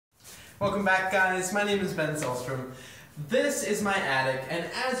Welcome back, guys. My name is Ben Selstrom. This is my attic, and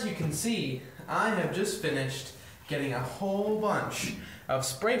as you can see, I have just finished getting a whole bunch of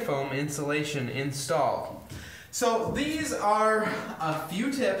spray foam insulation installed. So these are a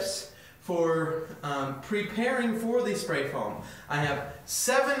few tips for preparing for the spray foam. I have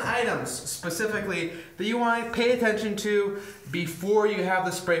 7 items specifically that you want to pay attention to before you have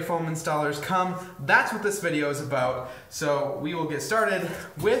the spray foam installers come. That's what this video is about. So we will get started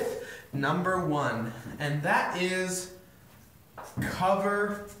with number 1, and that is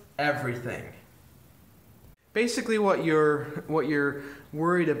cover everything. Basically what you're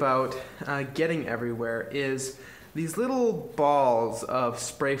worried about getting everywhere is these little balls of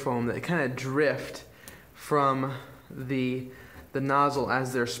spray foam that kind of drift from the nozzle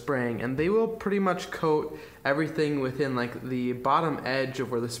as they're spraying, and they will pretty much coat everything within like the bottom edge of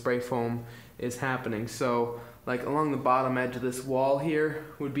where the spray foam is happening. So like along the bottom edge of this wall here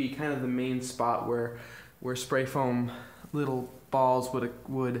would be kind of the main spot where spray foam little balls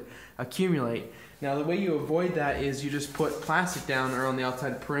would accumulate. Now the way you avoid that is you just put plastic down around the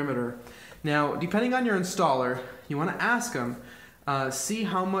outside perimeter. Now depending on your installer, you want to ask them, see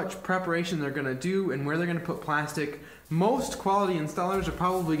how much preparation they're going to do and where they're going to put plastic. Most quality installers are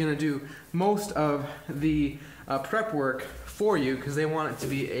probably going to do most of the prep work for you because they want it to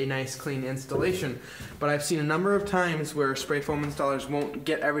be a nice clean installation. But I've seen a number of times where spray foam installers won't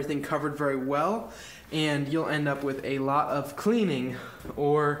get everything covered very well, and you'll end up with a lot of cleaning,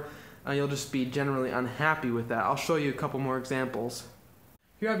 or you'll just be generally unhappy with that. I'll show you a couple more examples.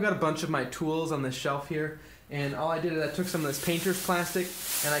 Here I've got a bunch of my tools on this shelf here, and all I did is I took some of this painter's plastic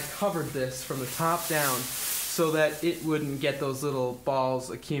and I covered this from the top down so that it wouldn't get those little balls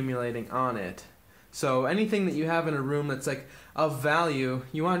accumulating on it. So anything that you have in a room that's like of value,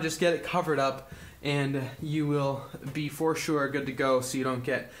 you want to just get it covered up and you will be for sure good to go so you don't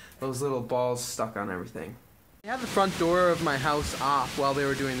get those little balls stuck on everything. I had the front door of my house off while they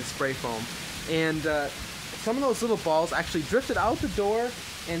were doing the spray foam, and some of those little balls actually drifted out the door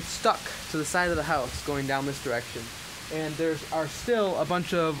and stuck to the side of the house going down this direction. And there are still a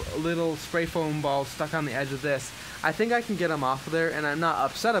bunch of little spray foam balls stuck on the edge of this. I think I can get them off of there, and I'm not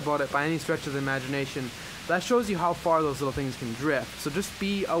upset about it by any stretch of the imagination. That shows you how far those little things can drift. So just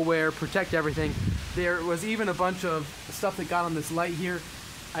be aware, protect everything. There was even a bunch of stuff that got on this light here.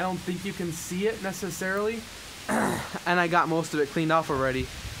 I don't think you can see it necessarily, and I got most of it cleaned off already.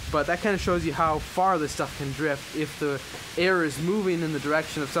 But that kind of shows you how far this stuff can drift. If the air is moving in the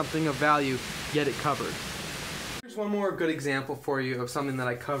direction of something of value, get it covered. Here's one more good example for you of something that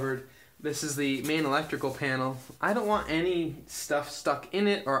I covered. This is the main electrical panel. I don't want any stuff stuck in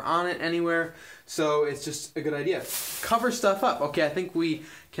it or on it anywhere, so it's just a good idea. Cover stuff up. Okay, I think we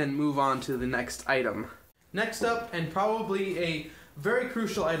can move on to the next item. Next up, and probably a very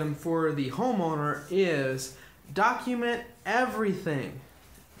crucial item for the homeowner, is document everything.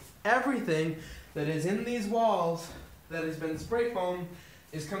 Everything that is in these walls that has been spray foamed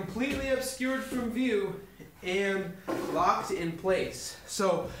is completely obscured from view and locked in place.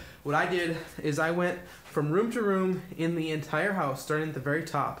 So what I did is I went from room to room in the entire house, starting at the very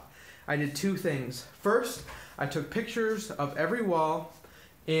top. I did 2 things. First, I took pictures of every wall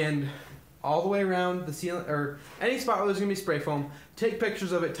and all the way around the ceiling, or any spot where there's going to be spray foam. Take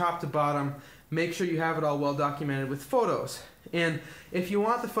pictures of it top to bottom. Make sure you have it all well documented with photos. And if you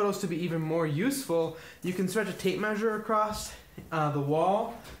want the photos to be even more useful, you can stretch a tape measure across the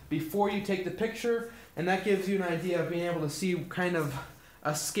wall before you take the picture, and that gives you an idea of being able to see kind of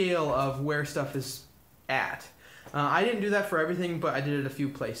a scale of where stuff is at. I didn't do that for everything, but I did it a few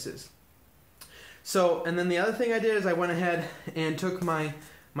places. So, and then the other thing I did is I went ahead and took my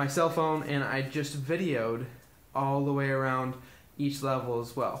cell phone and I just videoed all the way around each level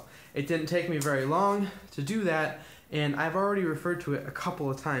as well. It didn't take me very long to do that, and I've already referred to it a couple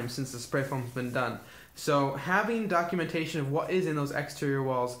of times since the spray foam's been done. So having documentation of what is in those exterior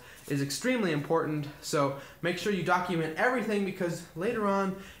walls is extremely important, so make sure you document everything, because later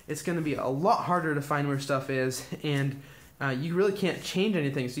on it's going to be a lot harder to find where stuff is, and you really can't change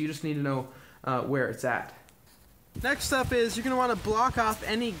anything, so you just need to know where it's at. Next up is you're going to want to block off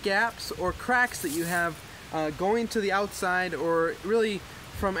any gaps or cracks that you have going to the outside, or really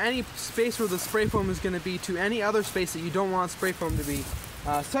from any space where the spray foam is going to be to any other space that you don't want spray foam to be,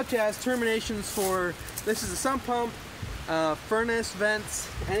 such as terminations for, this is a sump pump, furnace, vents,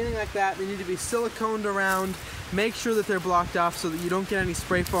 anything like that. They need to be siliconed around. Make sure that they're blocked off so that you don't get any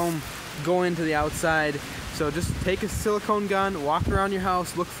spray foam going to the outside. So just take a silicone gun, walk around your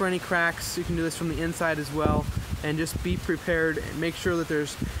house, look for any cracks. You can do this from the inside as well, and just be prepared and make sure that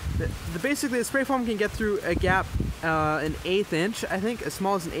there's basically the spray foam can get through a gap an 1/8 inch, I think, as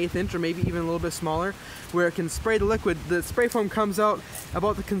small as an 1/8 inch, or maybe even a little bit smaller, where it can spray the liquid. The spray foam comes out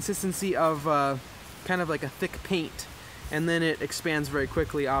about the consistency of kind of like a thick paint, and then it expands very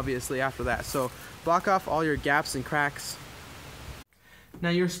quickly, obviously, after that. So block off all your gaps and cracks. Now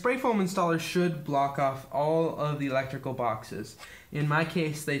your spray foam installer should block off all of the electrical boxes. In my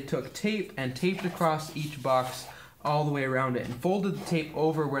case, they took tape and taped across each box all the way around it and folded the tape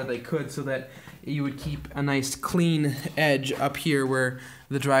over where they could so that you would keep a nice clean edge up here where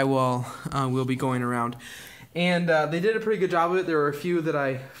the drywall will be going around. And they did a pretty good job of it. There were a few that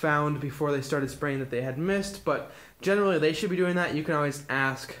I found before they started spraying that they had missed, but generally they should be doing that. You can always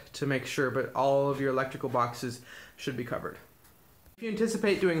ask to make sure, but all of your electrical boxes should be covered. If you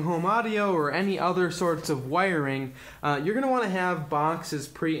anticipate doing home audio or any other sorts of wiring, you're going to want to have boxes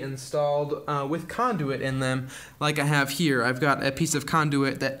pre-installed with conduit in them, like I have here. I've got a piece of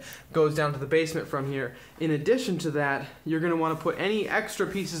conduit that goes down to the basement from here. In addition to that, you're going to want to put any extra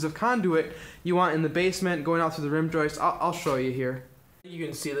pieces of conduit you want in the basement going out through the rim joist. I'll show you here. You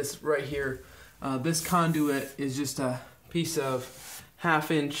can see this right here. This conduit is just a piece of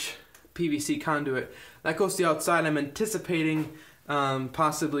 1/2 inch PVC conduit. That goes to the outside. I'm anticipating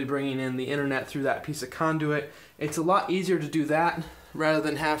possibly bringing in the internet through that piece of conduit. It's a lot easier to do that rather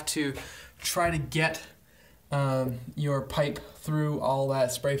than have to try to get your pipe through all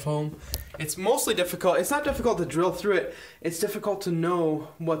that spray foam. It's mostly difficult. It's not difficult to drill through it. It's difficult to know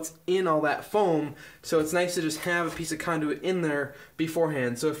what's in all that foam. So it's nice to just have a piece of conduit in there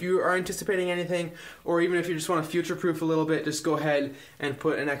beforehand. So if you are anticipating anything, or even if you just want to future-proof a little bit, just go ahead and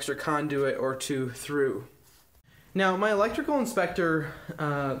put an extra conduit or two through. Now, my electrical inspector,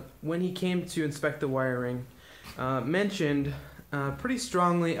 when he came to inspect the wiring, mentioned pretty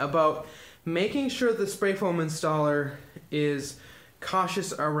strongly about making sure the spray foam installer is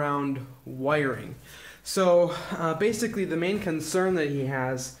cautious around wiring. So basically the main concern that he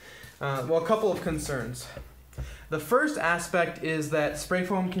has, well, a couple of concerns. The first aspect is that spray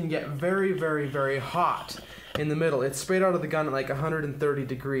foam can get very, very, very hot in the middle. It's sprayed out of the gun at like 130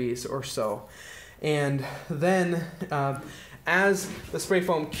 degrees or so. And then as the spray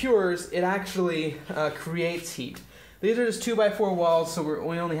foam cures, it actually creates heat. These are just 2x4 walls, so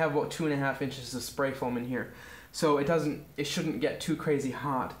we only have about 2.5 inches of spray foam in here. So it shouldn't get too crazy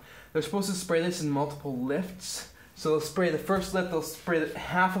hot. They're supposed to spray this in multiple lifts. So they'll spray the first lift, they'll spray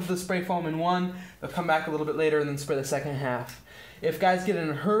half of the spray foam in one, they'll come back a little bit later and then spray the second half. If guys get in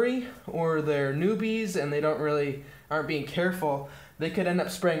a hurry or they're newbies and they aren't being careful, they could end up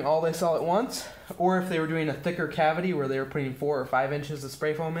spraying all this all at once, or if they were doing a thicker cavity where they were putting 4 or 5 inches of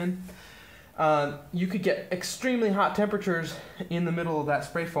spray foam in, you could get extremely hot temperatures in the middle of that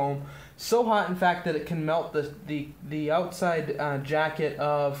spray foam. So hot, in fact, that it can melt the outside jacket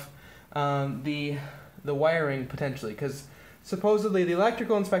of the wiring potentially, because supposedly the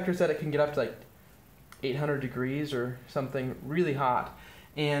electrical inspector said it can get up to like 800 degrees or something really hot.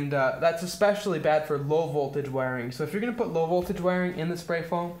 And that's especially bad for low voltage wiring. So if you're going to put low voltage wiring in the spray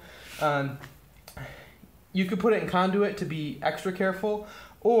foam, you could put it in conduit to be extra careful.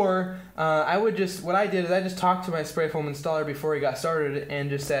 Or what I did is I just talked to my spray foam installer before he got started and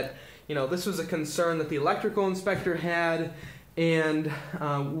just said, you know, this was a concern that the electrical inspector had, and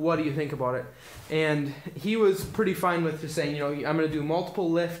what do you think about it? And he was pretty fine with just saying, you know, I'm going to do multiple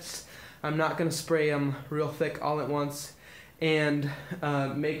lifts. I'm not going to spray them real thick all at once. And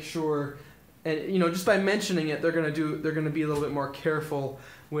make sure, and you know, just by mentioning it, they're going to be a little bit more careful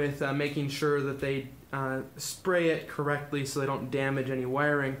with making sure that they spray it correctly so they don't damage any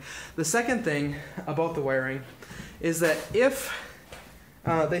wiring. The second thing about the wiring is that if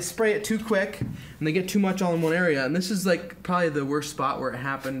they spray it too quick and they get too much all in one area, and this is like probably the worst spot where it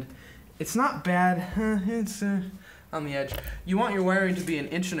happened. It's not bad. It's on the edge. You want your wiring to be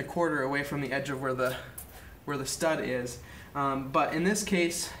 1.25 inches away from the edge of where the stud is. But in this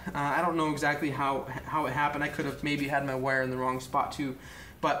case, I don't know exactly how it happened. I could have maybe had my wire in the wrong spot too.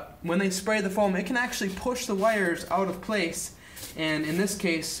 But when they spray the foam, it can actually push the wires out of place. And in this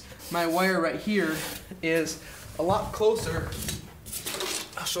case, my wire right here is a lot closer,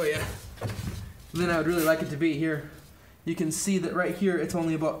 I'll show you, than I would really like it to be here. You can see that right here, it's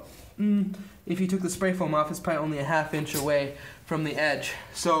only about, if you took the spray foam off, it's probably only a 1/2 inch away from the edge.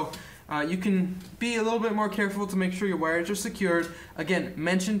 So you can be a little bit more careful to make sure your wires are secured. Again,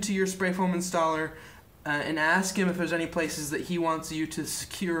 mention to your spray foam installer and ask him if there's any places that he wants you to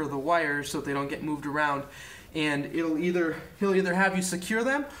secure the wires so that they don't get moved around. And he'll either have you secure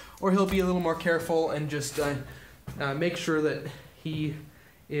them, or he'll be a little more careful and just make sure that he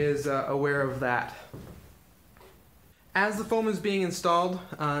is aware of that. As the foam is being installed,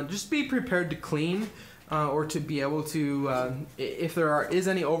 just be prepared to clean. or to be able to, if there is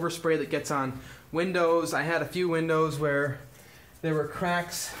any overspray that gets on windows. I had a few windows where there were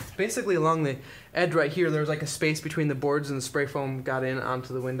cracks basically along the edge right here. There was like a space between the boards and the spray foam got in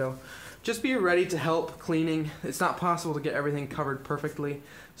onto the window. Just be ready to help cleaning. It's not possible to get everything covered perfectly,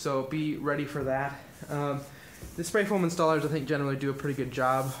 so be ready for that. The spray foam installers, I think, generally do a pretty good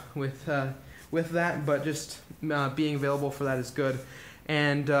job with that, but just being available for that is good.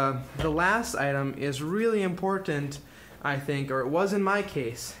 And the last item is really important, I think, or it was in my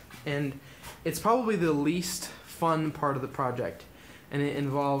case, and it's probably the least fun part of the project, and it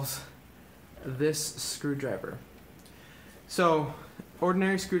involves this screwdriver. So,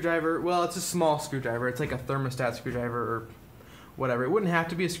 ordinary screwdriver, well, it's a small screwdriver. It's like a thermostat screwdriver or whatever. It wouldn't have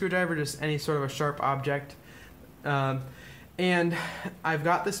to be a screwdriver, just any sort of a sharp object. And I've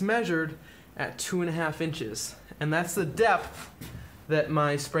got this measured at 2.5 inches, and that's the depth that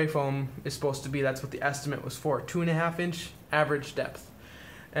my spray foam is supposed to be. That's what the estimate was for, 2.5 inch average depth.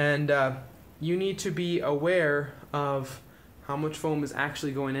 And you need to be aware of how much foam is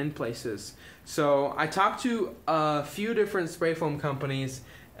actually going in places. So I talked to a few different spray foam companies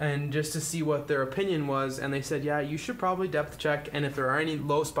and just to see what their opinion was, and they said, yeah, you should probably depth check, and if there are any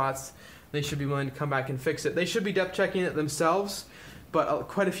low spots, they should be willing to come back and fix it. They should be depth checking it themselves, but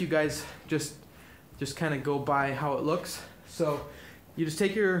quite a few guys just kind of go by how it looks. So you just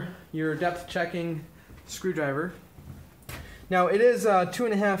take your depth checking screwdriver. Now it is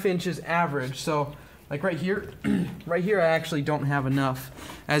 2.5 inches average, so like right here, right here I actually don't have enough.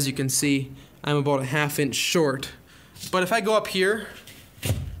 As you can see, I'm about 1/2 inch short. But if I go up here,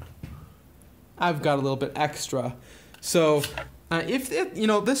 I've got a little bit extra. So if you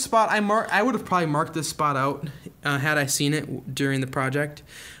know this spot, I would have probably marked this spot out had I seen it during the project.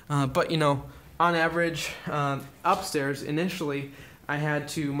 But you know, on average, upstairs initially, I had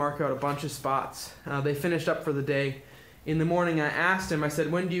to mark out a bunch of spots. They finished up for the day. In the morning, I asked him, I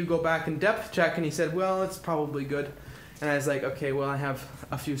said, when do you go back and depth check? And he said, well, it's probably good. And I was like, okay, well, I have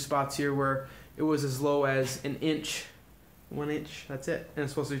a few spots here where it was as low as 1 inch. 1 inch, that's it. And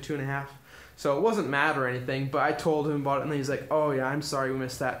it's supposed to be 2.5. So it wasn't mad or anything, but I told him about it, and then he's like, oh yeah, I'm sorry we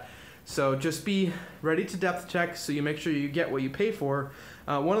missed that. So just be ready to depth check so you make sure you get what you pay for.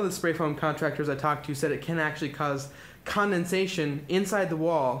 One of the spray foam contractors I talked to said it can actually cause condensation inside the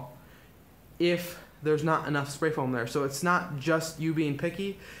wall if there's not enough spray foam there. So it's not just you being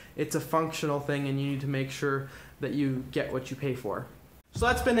picky, it's a functional thing, and you need to make sure that you get what you pay for. So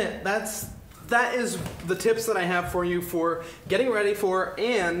that's been it. That is the tips that I have for you for getting ready for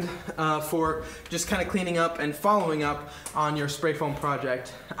and for just kind of cleaning up and following up on your spray foam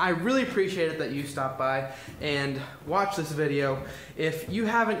project. I really appreciate it that you stopped by and watched this video. If you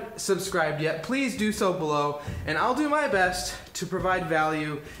haven't subscribed yet, please do so below, and I'll do my best to provide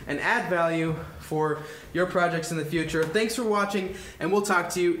value and add value for your projects in the future. Thanks for watching, and we'll talk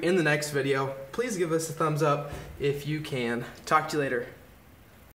to you in the next video. Please give us a thumbs up if you can. Talk to you later.